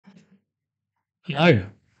Hello,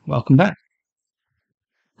 welcome back.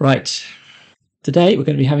 Right, today we're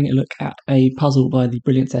going to be having a look at a puzzle by the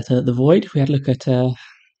brilliant setter The Void. We had a look at a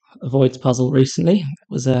Void's puzzle recently. It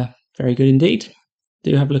was very good indeed.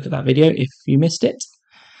 Do have a look at that video if you missed it.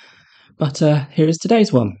 But here is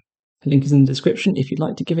today's one. The link is in the description if you'd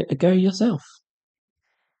like to give it a go yourself.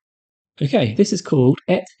 Okay, this is called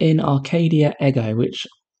Et in Arcadia Ego, which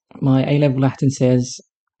my A-level Latin says,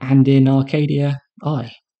 and in Arcadia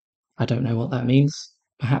I. I don't know what that means.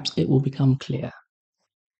 Perhaps it will become clear.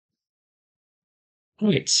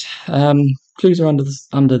 Right. Clues are under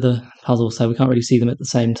the puzzle, so we can't really see them at the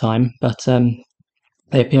same time, but they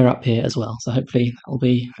appear up here as well, so hopefully that'll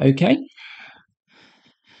be okay.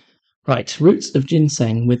 Right, roots of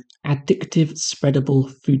ginseng with addictive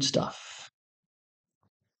spreadable foodstuff.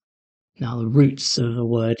 Now the roots of a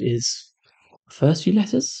word is the first few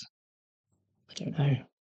letters? I don't know.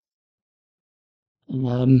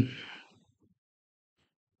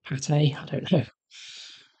 Pate? I don't know.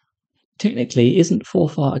 Technically, isn't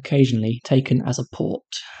forfar occasionally taken as a port?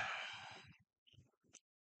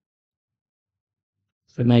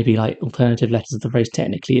 So maybe like alternative letters of the phrase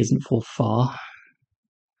technically isn't forfar.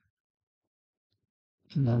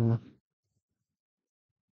 Uh,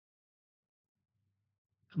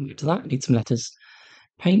 Come get to that. Need some letters.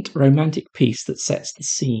 Paint romantic piece that sets the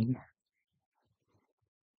scene.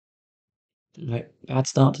 Right, bad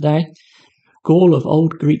start today. Gaul of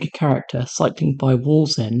old Greek character cycling by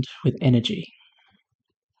Wallsend with energy.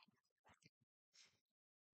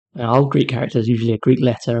 Now, old Greek character is usually a Greek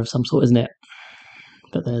letter of some sort, isn't it?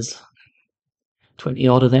 But there's 20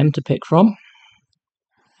 odd of them to pick from.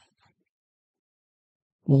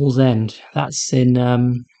 Wallsend. That's in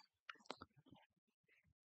the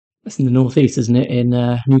northeast, isn't it?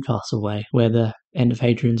 In Newcastle way, where the end of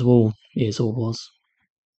Hadrian's Wall is or was.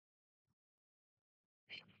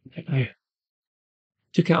 I don't know.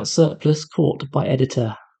 Took out surplus caught by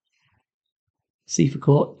editor. C for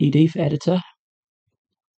court, ED for editor.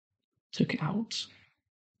 Took it out.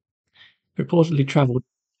 Reportedly travelled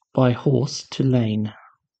by horse to lane.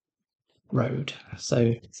 Road.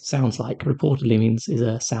 So sounds like reportedly means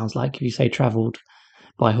sounds like if you say travelled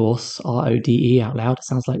by horse, RODE out loud, it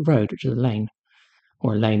sounds like road, which is a lane.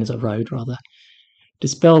 Or a lane is a road rather.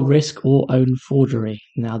 Dispel risk or own forgery.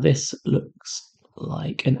 Now this looks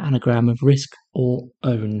like an anagram of risk or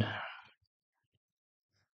own.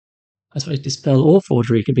 I suppose dispel or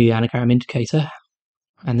forgery could be the anagram indicator,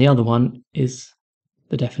 and the other one is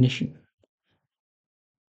the definition.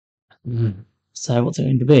 So what's it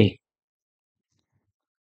going to be?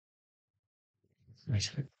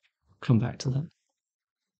 Right, come back to that.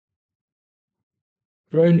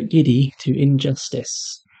 Grown giddy to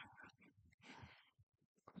injustice.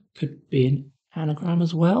 Could be an anagram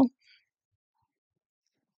as well.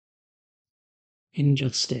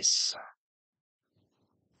 Injustice.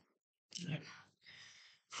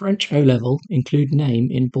 French O-level include name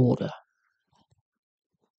in border.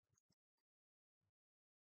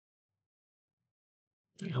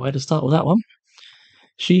 Where to start with that one?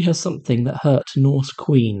 She has something that hurt Norse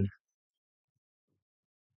queen.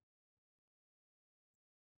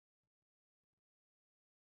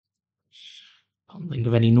 Can't think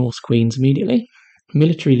of any Norse queens immediately.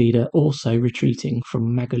 Military leader also retreating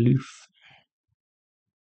from Magaluf.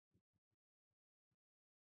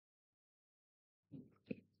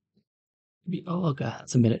 Maybe Arga,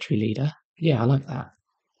 that's a military leader. Yeah, I like that.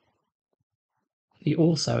 The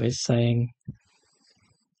also is saying,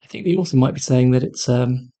 I think the also might be saying that it's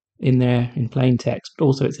in there in plain text, but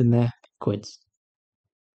also it's in there quids.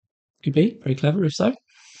 Could be, very clever if so.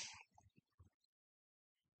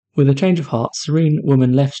 With a change of heart, serene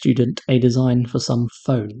woman left student a design for some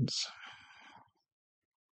phones.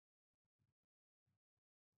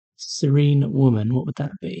 Serene woman, what would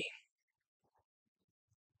that be?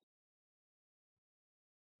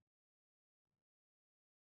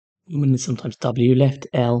 Woman is sometimes W, left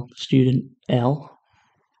L, student L.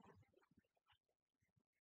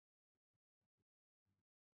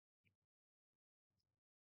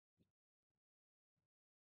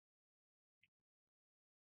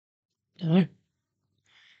 No.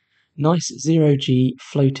 Nice 0G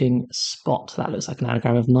floating spot. That looks like an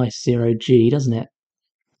anagram of nice 0G, doesn't it?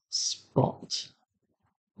 Spot.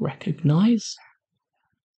 Recognize?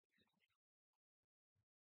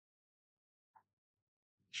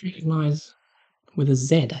 Recognize with a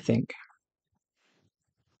Z, I think.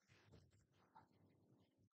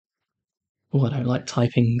 Oh, I don't like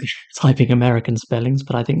typing American spellings,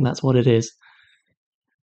 but I think that's what it is.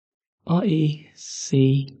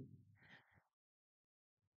 REC.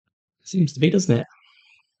 Seems to be, doesn't it?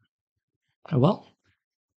 Oh well.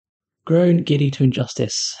 Grown giddy to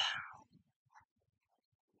injustice.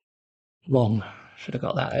 Wrong. Should have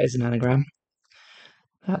got that as an anagram.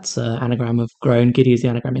 That's an anagram of grown. Giddy is the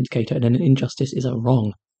anagram indicator, and then injustice is a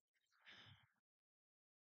wrong.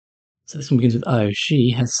 So this one begins with O.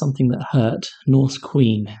 She has something that hurt Norse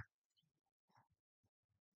queen.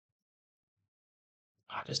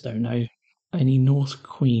 I just don't know any Norse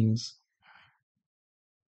queens.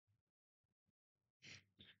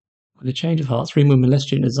 With a change of heart, 3 women less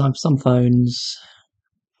student design for some phones.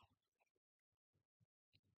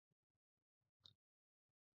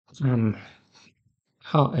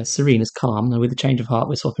 Serene is calm. Now with a change of heart,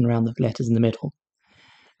 we're swapping around the letters in the middle.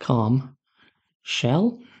 Calm.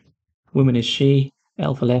 Shell. Woman is she.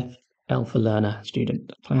 L for left. L for learner.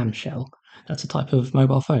 Student. Clamshell. That's a type of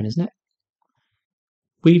mobile phone, isn't it?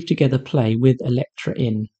 Weave together play with Electra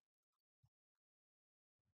in.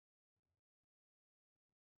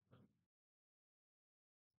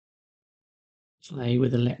 Play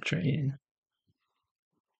with Electra in.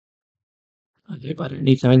 I don't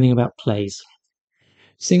need to know anything about plays.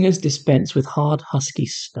 Singers dispense with hard, husky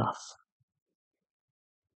stuff.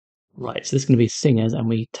 Right, so this is going to be singers, and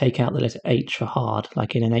we take out the letter H for hard,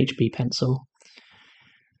 like in an HB pencil.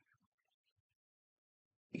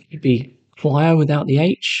 It could be choir without the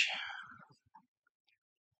H.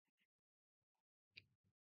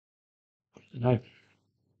 I don't know.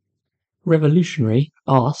 Revolutionary,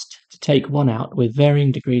 asked to take one out with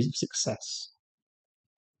varying degrees of success.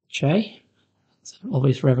 Che, it's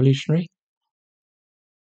obvious revolutionary.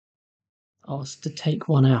 Asked to take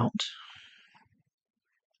one out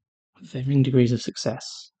with varying degrees of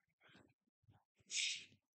success.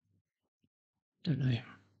 Don't know.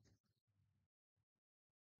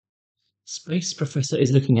 Space professor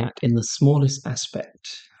is looking at in the smallest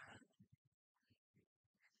aspect.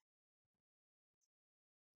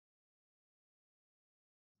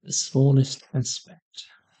 The smallest aspect.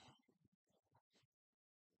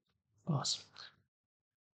 Pass.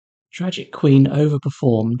 Tragic queen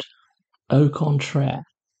overperformed. Au contraire.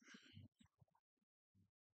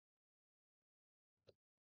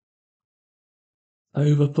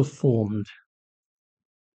 Overperformed.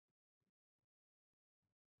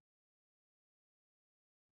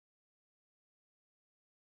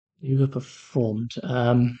 Overperformed.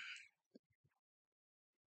 I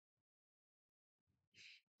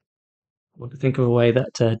want to think of a way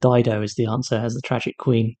that Dido is the answer as the tragic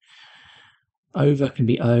queen. Over can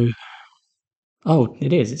be O. Oh,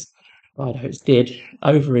 it is. It's Dido. It's did.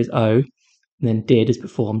 Over is O, and then did is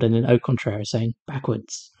performed, and then au contraire is saying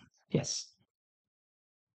backwards. Yes.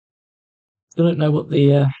 Still don't know what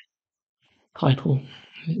the title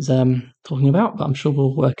is talking about, but I'm sure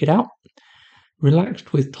we'll work it out.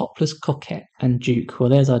 Relaxed with topless coquette and duke. Well,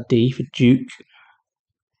 there's our D for duke.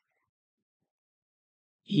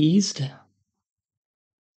 Eased. I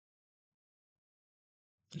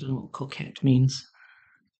don't know what coquette means.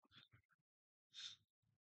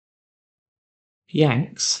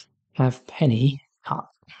 Yanks have penny cut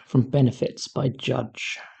from benefits by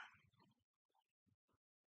judge.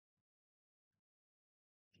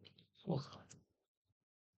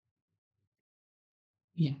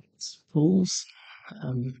 Yanks fools.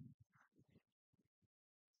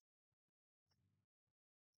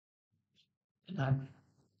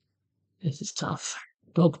 This is tough.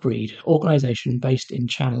 Dog breed organisation based in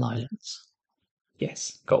Channel Islands.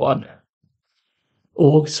 Yes, got one.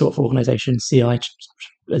 Org, sort of organisation, CI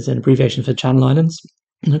as an abbreviation for Channel Islands.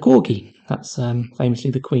 And a corgi. That's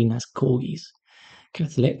famously the Queen has corgis.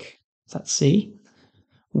 Catholic. That's C.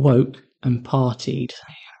 Woke and partied.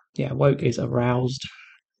 Yeah, woke is aroused.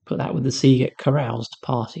 Put that with the C, get caroused,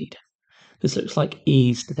 partied. This looks like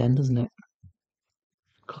eased then, doesn't it?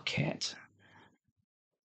 Coquette.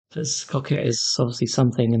 Because coquette is obviously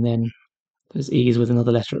something, and then there's ease with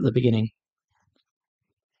another letter at the beginning.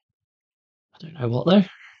 I don't know what though.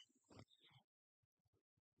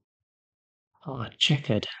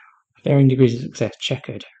 Checkered. Varying degrees of success,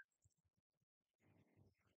 checkered.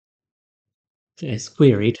 So it's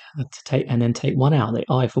queried to take, and then take one out. The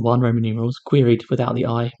I for one, Roman numerals. Queried without the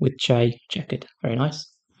I with che, checkered. Very nice.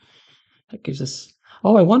 That gives us.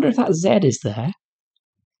 Oh, I wonder if that Z is there.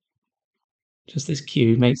 Just this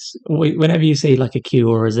Q makes. Whenever you see like a Q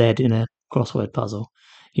or a Z in a crossword puzzle,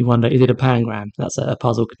 you wonder, is it a pangram? That's a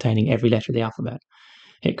puzzle containing every letter of the alphabet.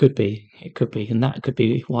 It could be, and that could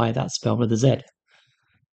be why that's spelled with a Z.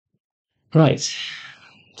 Right.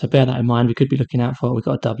 So bear that in mind. We could be looking out for. We've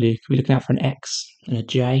got a W. Could be looking out for an X and a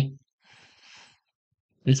J.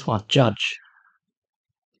 This one, judge.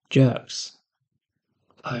 Jerks.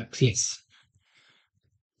 Oaks, yes.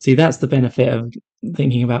 See, that's the benefit of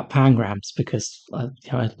thinking about pangrams because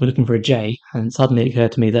we're looking for a J, and suddenly it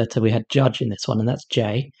occurred to me that we had judge in this one, and that's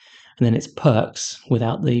J, and then it's perks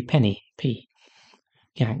without the penny, P.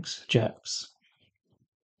 Yanks, jerks.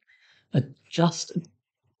 Adjust,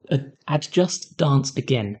 adjust, dance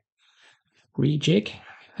again. Rejig.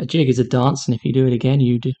 A jig is a dance, and if you do it again,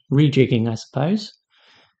 you do rejigging, I suppose.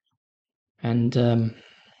 And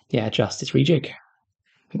adjust is rejig. I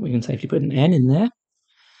think we can safely put an N in there.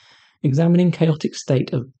 Examining chaotic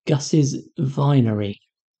state of Gus's vinery.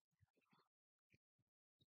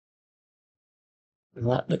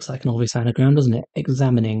 That looks like an obvious anagram, doesn't it?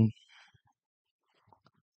 Examining.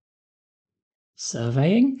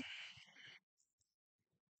 Surveying.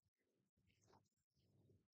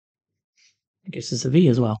 I guess there's a V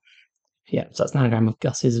as well. Yeah, so that's an anagram of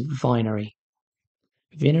Gus's vinery.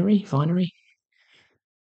 Vinery? Vinery?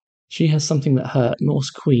 She has something that hurt. Norse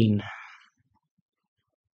queen.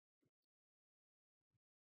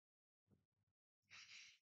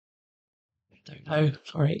 Don't know,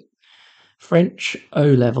 sorry. French O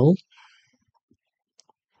level.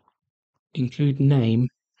 Include name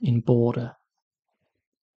in border.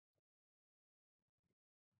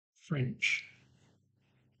 French.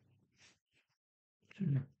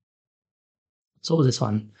 So what was this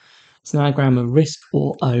one? It's an anagram of risk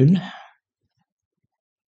or own.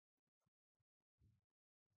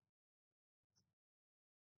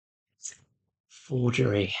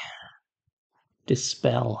 Forgery.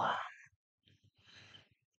 Dispel.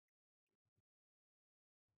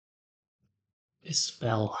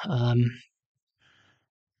 Dispel.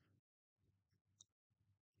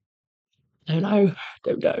 Don't know.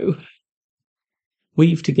 Don't know.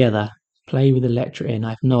 Weave together. Play with Electra in. I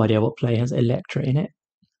have no idea what play has Electra in it.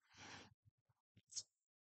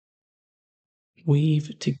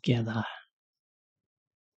 Weave together.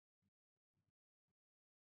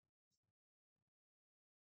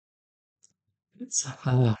 Let's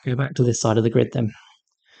go back to this side of the grid then.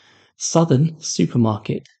 Southern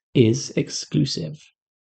supermarket is exclusive.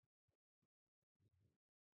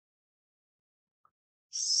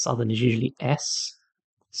 Southern is usually S.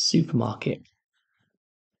 Supermarket.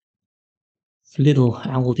 Lidl,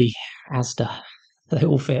 Aldi, Asda. They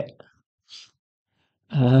all fit.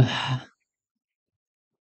 The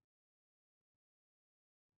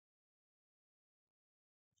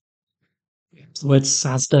word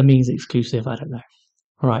Sasda means exclusive. I don't know.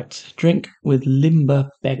 Right. Drink with limber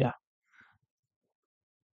beggar.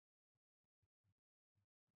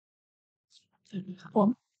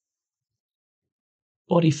 One.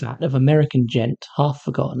 Body fat of American gent half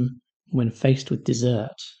forgotten when faced with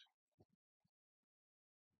dessert.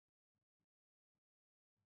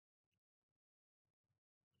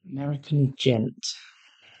 American gent.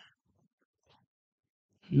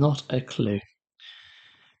 Not a clue.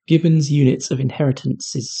 Gibbon's units of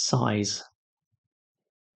inheritance is size.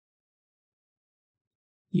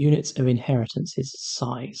 Units of inheritance is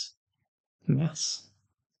size. Mass.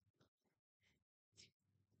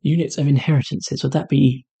 Units of inheritances. Would that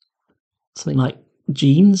be something like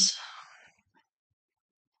genes?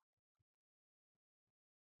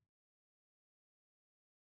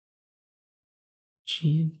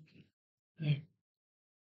 Gene. No.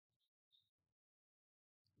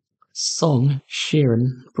 Song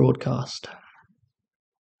Sheeran broadcast.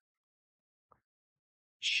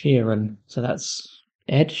 Sheeran. So that's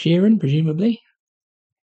Ed Sheeran, presumably.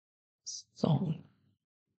 Song.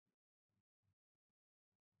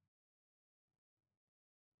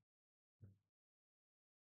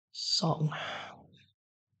 Song.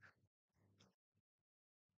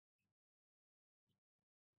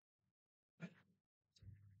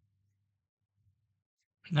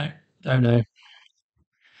 No, don't know.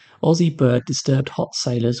 Aussie bird disturbed hot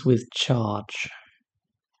sailors with charge.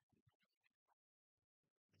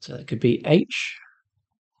 So that could be H,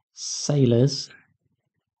 sailors.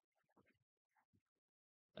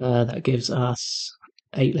 That gives us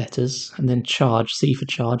 8 letters, and then charge, C for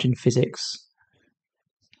charge in physics.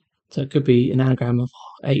 So it could be an anagram of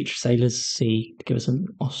H, sailors, C, to give us an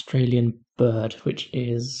Australian bird, which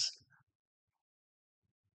is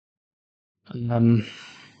I don't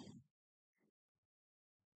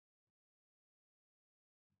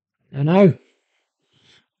know.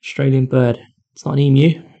 Australian bird. It's not an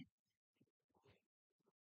emu.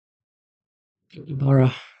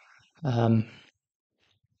 Kookaburra. I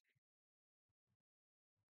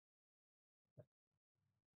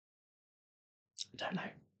don't know.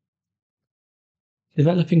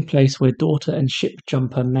 Developing place where daughter and ship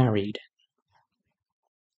jumper married.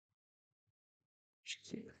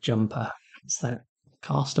 Ship jumper. What's that?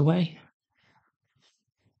 Castaway?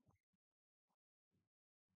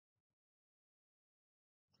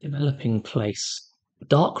 Developing place.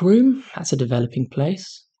 Dark room? That's a developing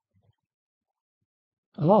place.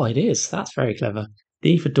 Oh, it is. That's very clever.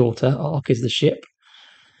 D for daughter. Ark is the ship.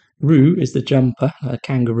 Roo is the jumper, a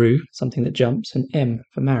kangaroo, something that jumps. And M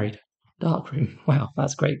for married. Dark room. Wow,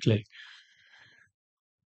 that's a great clue.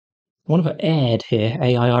 I want to put aired here,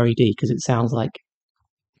 A-I-R-E-D, because it sounds like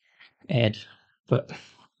Ed, but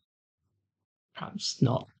perhaps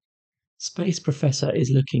not. Space Professor is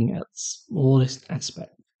looking at smallest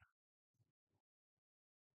aspect.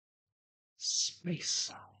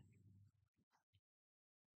 Space.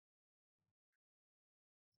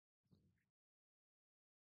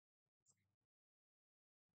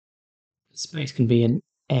 Space can be an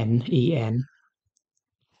N, E-N.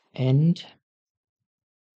 End.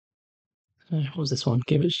 What was this one?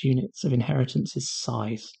 Give its units of inheritance is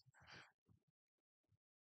size.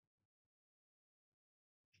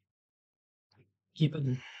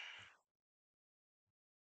 Gibbon.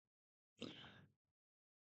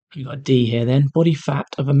 You got a D here then. Body fat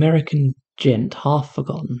of American gent half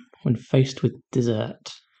forgotten when faced with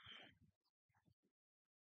dessert.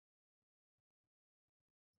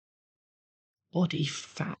 Body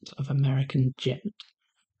fat of American gent.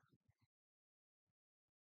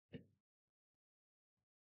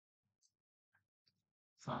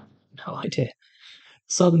 No idea.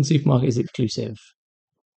 Southern supermarket is exclusive.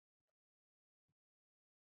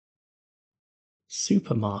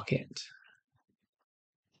 Supermarket.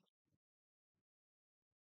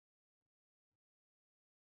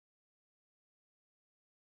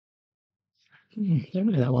 Don't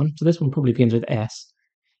know that one. So this one probably begins with S.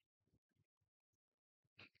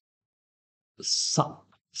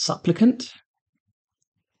 Supplicant?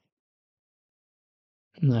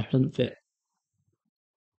 No, it doesn't fit.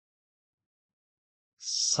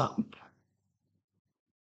 Sup.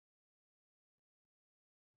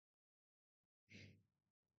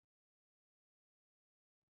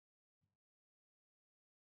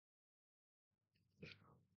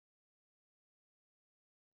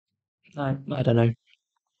 No, I don't know.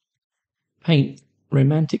 Paint.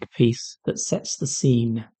 Romantic piece that sets the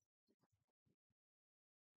scene.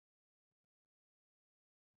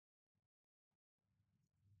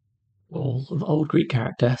 All of old Greek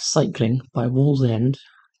character, cycling by Wall's End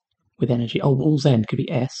with energy. Oh, Wall's End could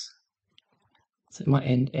be S. So it might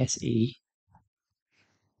end SE.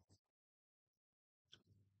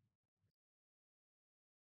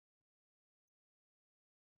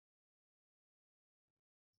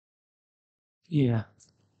 Yeah.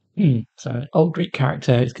 So old Greek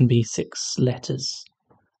character, it can be 6 letters.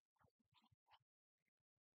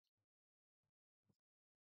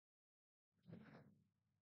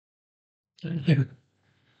 Don't know.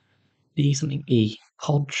 D something E.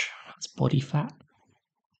 Podge. That's body fat.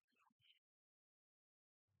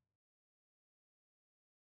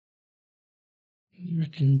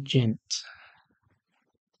 American gent.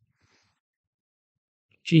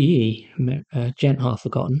 GE. Gent half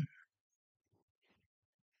forgotten.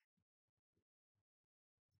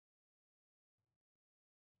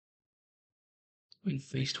 When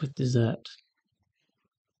faced with dessert.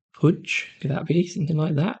 Pudge. Could that be something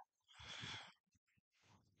like that?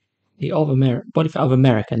 The of body fat of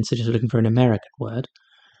American, so just looking for an American word.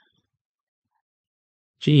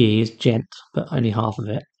 GE is gent, but only half of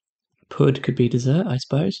it. Pud could be dessert, I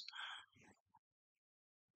suppose.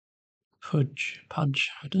 Pudge.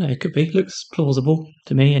 I don't know, it could be. Looks plausible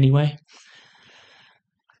to me anyway.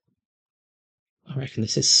 I reckon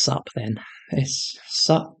this is sup then. It's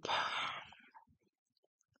sup.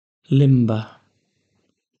 Limber.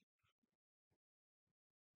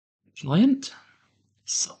 Pliant?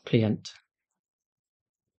 Suppliant.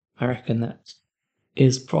 I reckon that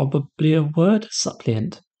is probably a word.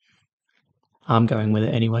 Suppliant. I'm going with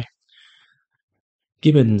it anyway.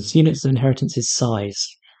 Gibbons. Units of inheritance is size.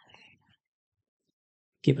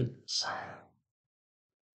 Gibbons.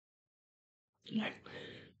 No.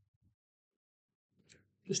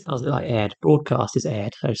 This does look like aired. Broadcast is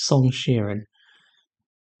aired. So song shearing.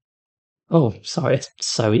 Oh, sorry. It's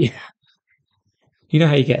so you know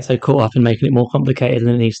how you get so caught up in making it more complicated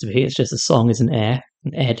than it needs to be. It's just a song is an air,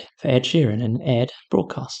 an Ed for Ed Sheeran, and Ed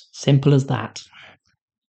broadcast. Simple as that.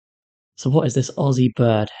 So what is this Aussie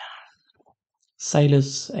bird?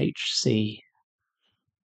 Sailors HC.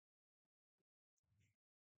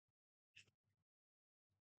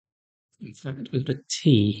 In fact, with a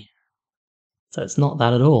T. So it's not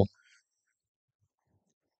that at all.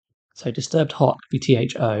 So disturbed hot could be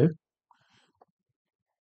THO.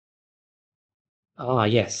 Ah,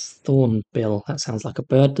 yes, thornbill. That sounds like a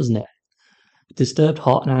bird, doesn't it? Disturbed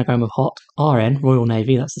hot, an anagram of hot. RN, Royal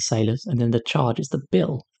Navy, that's the sailors. And then the charge is the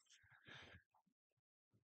bill.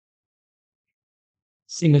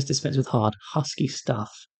 Singers dispense with hard, husky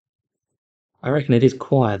stuff. I reckon it is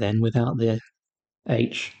choir then, without the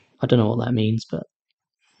H. I don't know what that means, but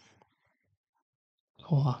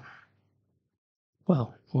oh,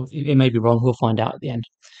 well, it may be wrong. We'll find out at the end.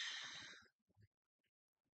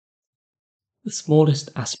 The smallest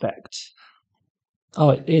aspect. Oh,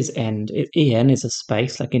 it is end. En is a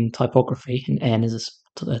space, like in typography, and n is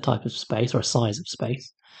a type of space or a size of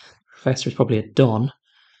space. Professor is probably a don.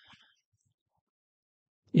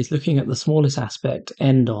 Is looking at the smallest aspect,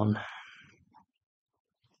 end on.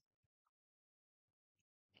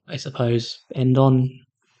 I suppose end on.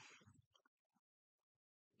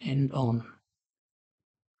 End on.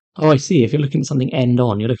 Oh, I see. If you're looking at something end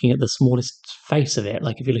on, you're looking at the smallest face of it.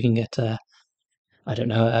 Like if you're looking at, I don't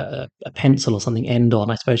know, a pencil or something end on,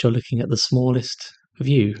 I suppose you're looking at the smallest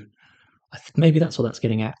view. Maybe that's what that's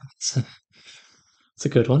getting at. It's a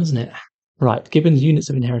good one, isn't it? Right. Gibbon's units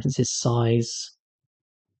of inheritance is size.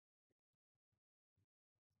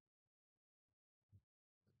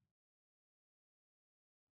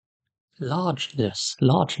 Largeness.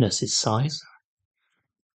 Largeness is size.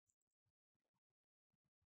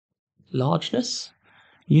 Largeness.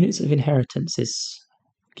 Units of inheritance is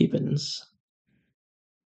Gibbon's.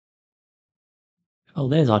 Oh,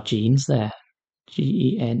 there's our genes there.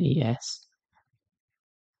 Genes.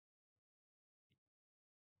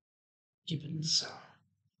 Gibbons.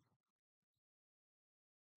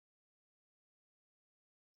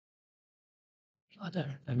 I don't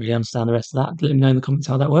really understand the rest of that. Let me know in the comments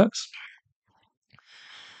how that works.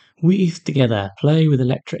 Weave together. Play with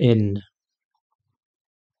Electra in.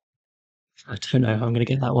 I don't know. I'm going to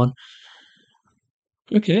get that one.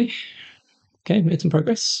 Okay. Okay, made some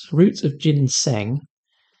progress. Roots of ginseng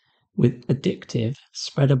with addictive,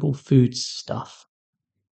 spreadable food stuff.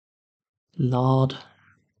 Lard.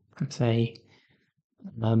 Let's say.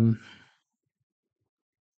 What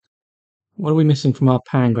are we missing from our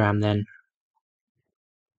pangram then?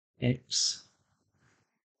 X.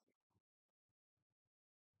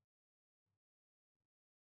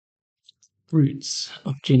 Roots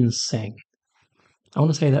of ginseng. I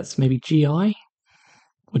want to say that's maybe GI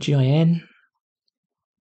or GIN.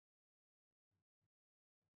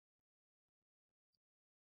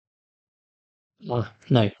 Oh,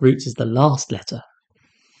 no, roots is the last letter.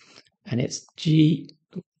 And it's Ghee,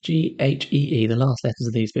 the last letters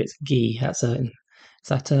of these bits. Ghee. Is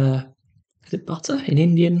it butter in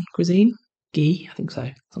Indian cuisine? Ghee, I think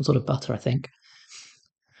so. Some sort of butter, I think.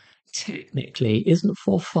 Technically, isn't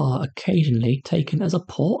far occasionally taken as a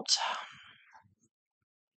port?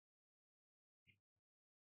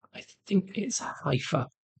 I think it's Haifa.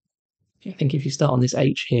 I think if you start on this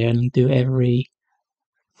H here and you do every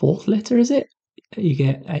fourth letter, is it? You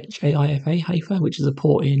get Haifa, Haifa, which is a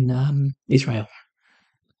port in Israel.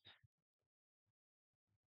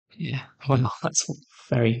 Yeah, well, that's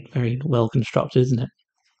very, very well constructed, isn't it?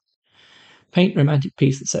 Paint romantic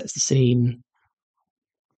piece that sets the scene.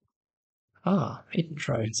 Ah,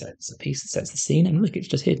 intro. So it's a piece that sets the scene, and look, it's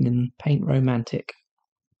just hidden in paint romantic.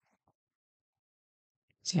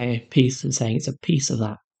 So piece and saying it's a piece of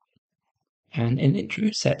that, and an intro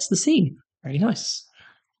sets the scene. Very nice.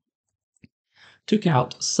 Took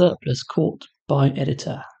out surplus caught by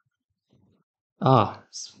editor. Ah,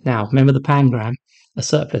 now remember the pangram. A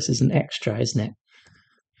surplus is an extra, isn't it?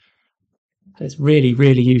 So it's really,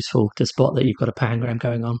 really useful to spot that you've got a pangram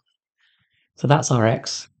going on. So that's our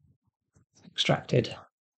X. Extracted,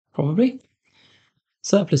 probably.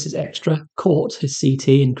 Surplus is extra. Caught is CT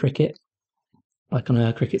in cricket, like on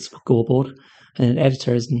a cricket scoreboard. And an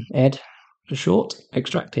editor is an ed for short.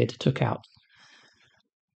 Extracted, took out.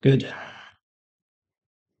 Good.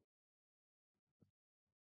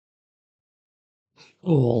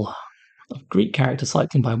 All of Greek character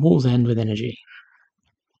cycling by Wall's End with energy.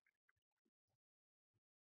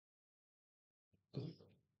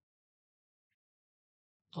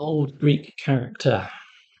 Old Greek character.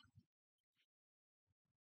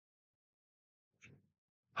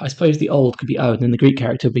 I suppose the old could be O, and then the Greek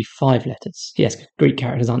character would be 5 letters. Yes, Greek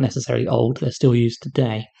characters aren't necessarily old, they're still used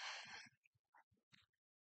today.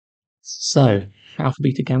 So, alpha,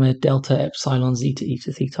 beta, gamma, delta, epsilon, zeta,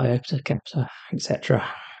 eta, theta, iota, kappa, etc.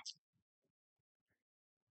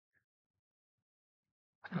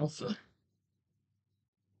 Alpha.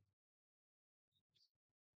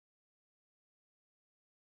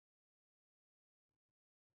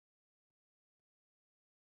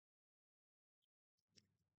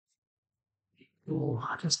 Oh,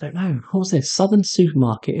 I just don't know. What was this? Southern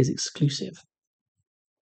supermarket is exclusive.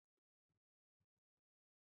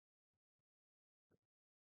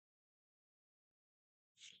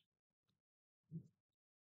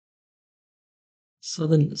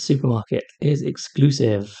 Southern supermarket is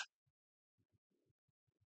exclusive.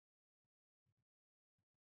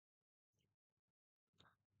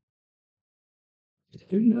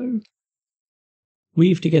 Who knows?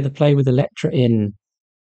 Weave together, play with Electra in.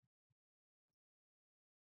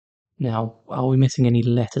 Now, are we missing any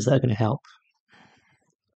letters that are going to help?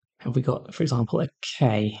 Have we got, for example, a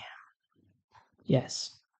K?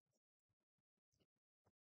 Yes.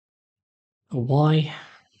 A Y?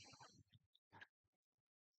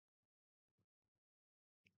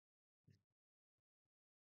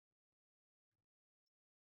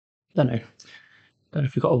 Don't know. Don't know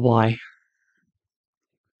if we've got a Y.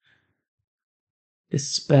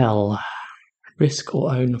 Dispel. Risk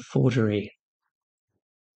or own forgery.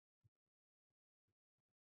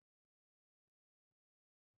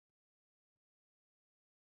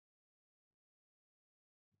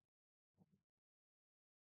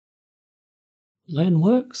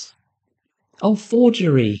 Ironworks? Oh,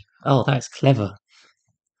 forgery. Oh, that's clever.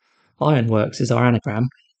 Ironworks is our anagram.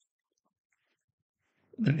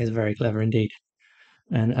 That is very clever indeed.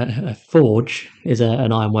 And a forge is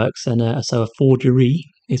an ironworks, and so a forgery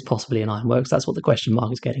is possibly an ironworks. That's what the question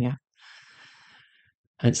mark is getting at.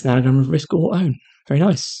 And it's an anagram of risk or own. Very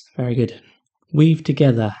nice. Very good. Weave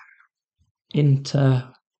together. Interlace.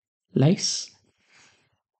 It's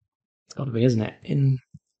got to be, isn't it?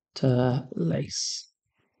 Interlace.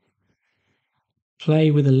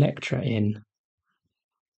 Play with Electra in.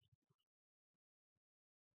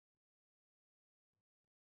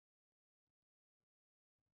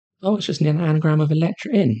 Oh, it's just an anagram of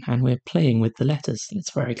Electra in, and we're playing with the letters.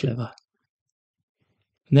 It's very clever.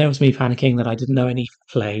 And there was me panicking that I didn't know any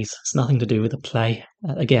plays. It's nothing to do with a play.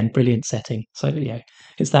 Again, brilliant setting. So yeah,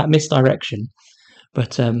 it's that misdirection.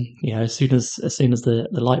 But as soon as the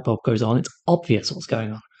light bulb goes on, it's obvious what's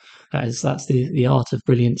going on. That's the art of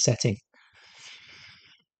brilliant setting.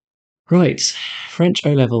 Right, French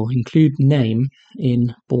O level, include name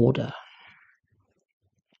in border.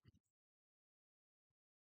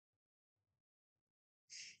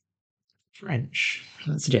 French.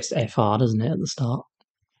 That suggests FR, doesn't it, at the start?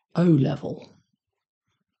 O level.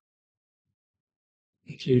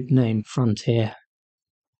 Include name, frontier.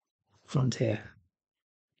 Frontier.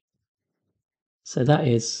 So that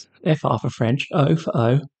is FR for French, O for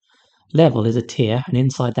O. Level is a tier, and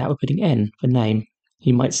inside that we're putting N for name.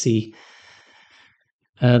 You might see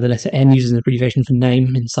the letter N used as an abbreviation for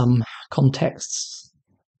name in some contexts.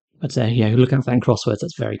 But look out for that in crosswords.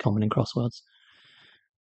 That's very common in crosswords.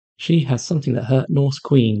 She has something that hurt Norse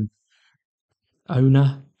Queen.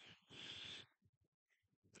 Owner.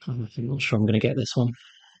 I'm not sure I'm going to get this one.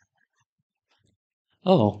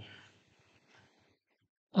 Oh.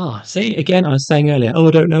 See, again, I was saying earlier,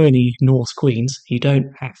 I don't know any Norse queens. You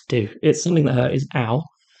don't have to. It's something that hurt is ow.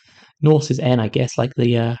 Norse is N, I guess, like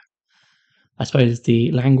I suppose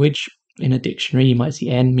the language in a dictionary, you might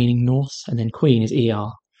see N meaning Norse, and then queen is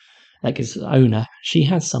ER. That gives owner. She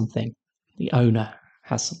has something. The owner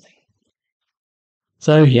has something.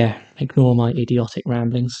 So, yeah, ignore my idiotic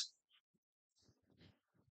ramblings.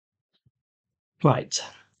 Right.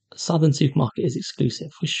 Southern supermarket is exclusive.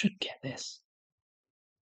 We should get this.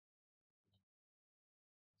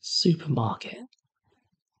 Supermarket.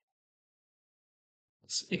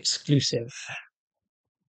 It's exclusive.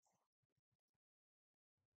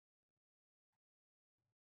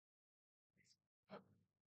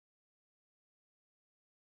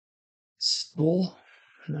 Store?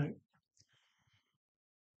 No.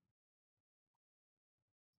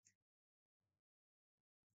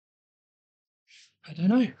 I don't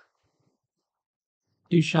know.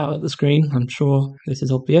 Do shout at the screen. I'm sure this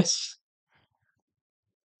is obvious.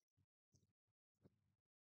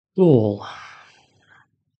 Wall.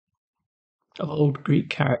 Of old Greek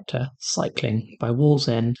character, cycling by wall's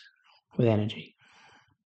end with energy.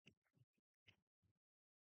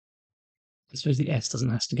 I suppose the S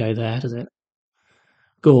doesn't have to go there, does it?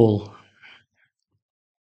 Gaul.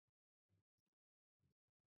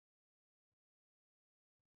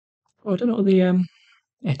 Oh, I don't know what the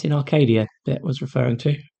Et in Arcadia bit was referring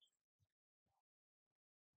to.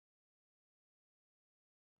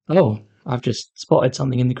 Oh, I've just spotted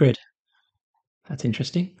something in the grid. That's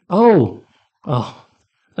interesting. Oh.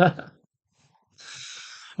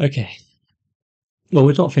 Okay. Well,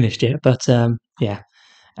 we're not finished yet, but yeah.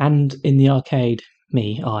 And in the arcade,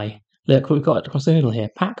 I look, we've got across the middle here.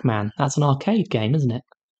 Pac-Man. That's an arcade game, isn't it?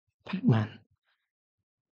 Pac-Man.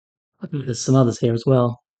 I think there's some others here as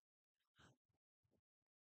well.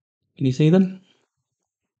 Can you see them?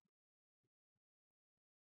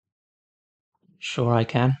 Sure, I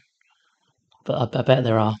can. But I bet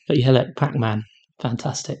there are. But yeah, look, Pac-Man.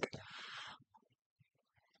 Fantastic.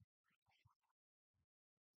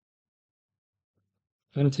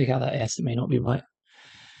 I'm going to take out that S, it may not be right.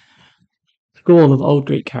 Scroll of Old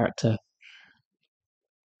Greek character.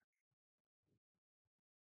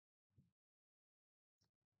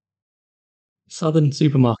 Southern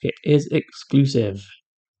supermarket is exclusive.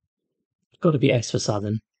 Got to be S for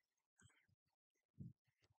Southern.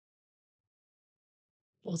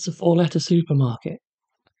 What's a 4-letter supermarket?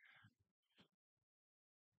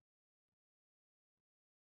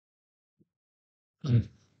 Mm.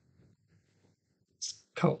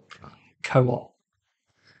 Co-op.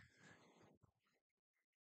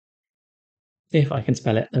 If I can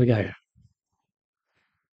spell it. There we go.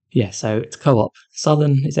 Yeah, so it's co-op.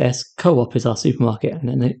 Southern is S, co-op is our supermarket, and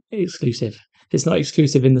then exclusive. It's not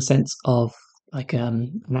exclusive in the sense of like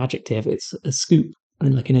an adjective, it's a scoop,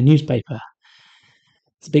 and like in a newspaper.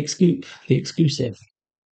 It's a big scoop, the exclusive.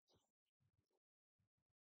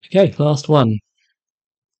 Okay, last one.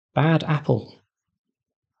 Bad apple.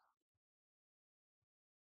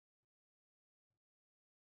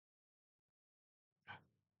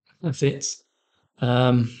 That's it.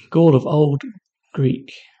 Gaul of Old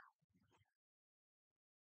Greek.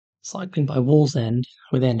 Cycling by Wall's End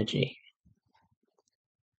with energy.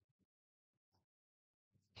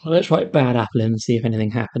 Well, let's write bad apple in and see if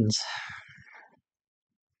anything happens.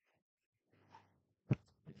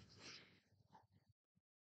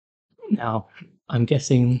 Now, I'm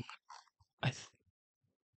guessing the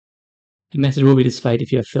message will be displayed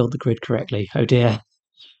if you have filled the grid correctly. Oh dear.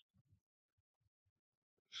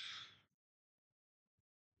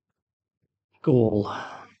 Gaul.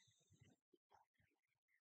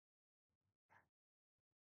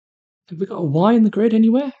 Have we got a Y in the grid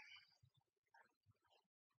anywhere?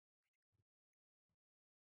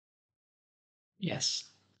 Yes.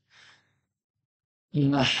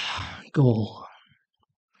 Gaul.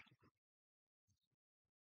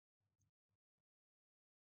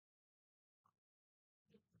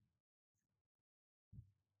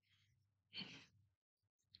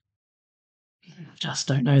 Just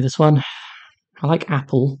don't know this one. I like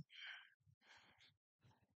apple.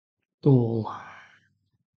 Gaul.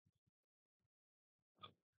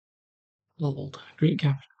 Old. Greek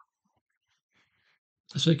capital.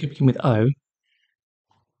 So it could begin with O.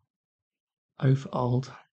 O for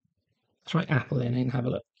old. Let's write apple in and have a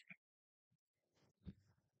look.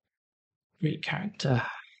 Greek character.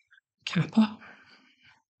 Kappa.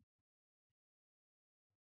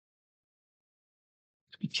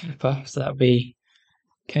 Kappa. So that would be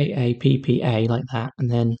Kappa, like that. And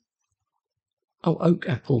then, oh, oak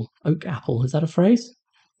apple. Oak apple. Is that a phrase?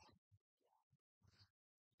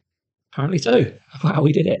 Apparently so. Wow,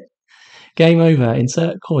 we did it. Game over.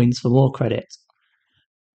 Insert coins for more credit.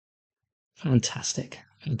 Fantastic.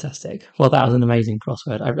 Fantastic. Well, that was an amazing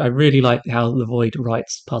crossword. I really like how the Void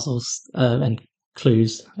writes puzzles and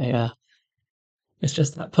clues. It's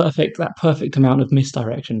just that perfect amount of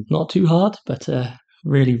misdirection. Not too hard, but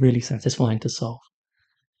really, really satisfying to solve.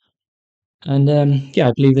 And yeah,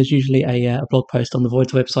 I believe there's usually a blog post on the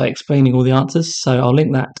Void's website explaining all the answers. So I'll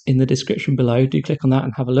link that in the description below. Do click on that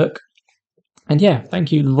and have a look. And yeah,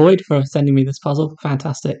 thank you, Void, for sending me this puzzle.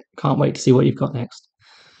 Fantastic. Can't wait to see what you've got next.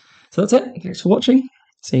 So that's it. Thanks for watching.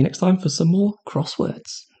 See you next time for some more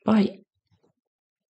crosswords. Bye.